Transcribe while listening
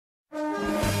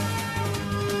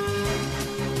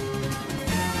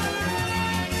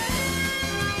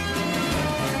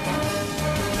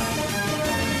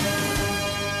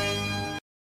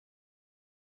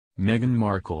Meghan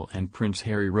Markle and Prince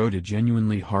Harry wrote a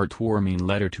genuinely heartwarming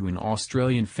letter to an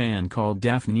Australian fan called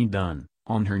Daphne Dunn,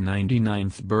 on her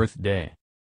 99th birthday.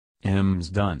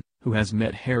 Ms. Dunn, who has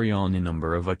met Harry on a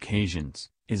number of occasions,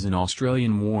 is an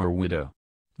Australian war widow.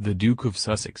 The Duke of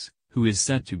Sussex, who is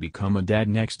set to become a dad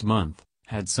next month,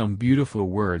 had some beautiful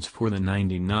words for the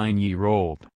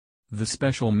 99-year-old. The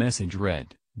special message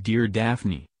read, "Dear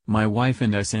Daphne, my wife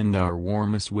and I send our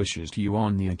warmest wishes to you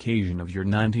on the occasion of your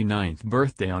 99th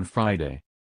birthday on Friday."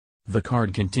 The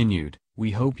card continued,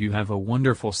 "We hope you have a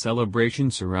wonderful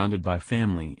celebration surrounded by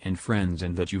family and friends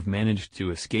and that you've managed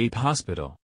to escape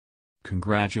hospital.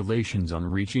 Congratulations on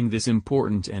reaching this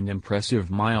important and impressive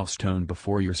milestone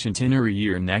before your centenary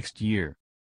year next year.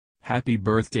 Happy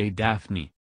birthday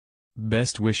Daphne.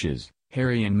 Best wishes,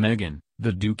 Harry and Meghan,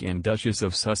 the Duke and Duchess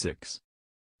of Sussex."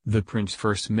 The prince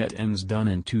first met Ms. Dunn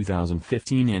in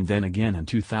 2015 and then again in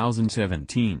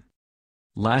 2017.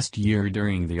 Last year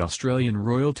during the Australian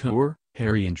royal tour,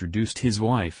 Harry introduced his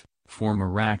wife,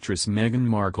 former actress Meghan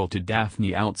Markle, to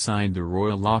Daphne outside the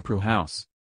Royal Opera House.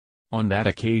 On that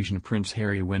occasion Prince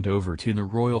Harry went over to the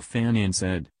royal fan and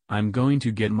said, "I'm going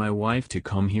to get my wife to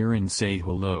come here and say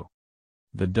hello."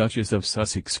 The Duchess of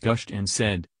Sussex gushed and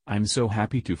said, "I'm so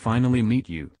happy to finally meet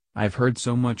you, I've heard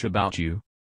so much about you."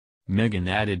 Meghan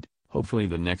added, "Hopefully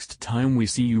the next time we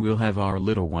see you we'll have our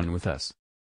little one with us."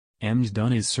 Ms.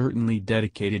 Dunn is certainly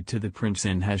dedicated to the prince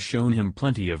and has shown him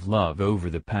plenty of love over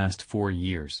the past 4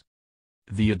 years.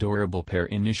 The adorable pair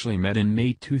initially met in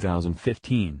May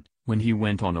 2015, when he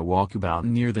went on a walkabout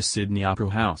near the Sydney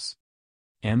Opera House.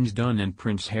 Ms. Dunn and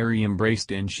Prince Harry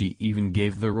embraced and she even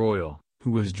gave the royal,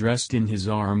 who was dressed in his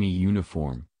army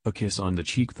uniform, a kiss on the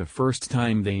cheek the first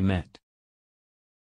time they met.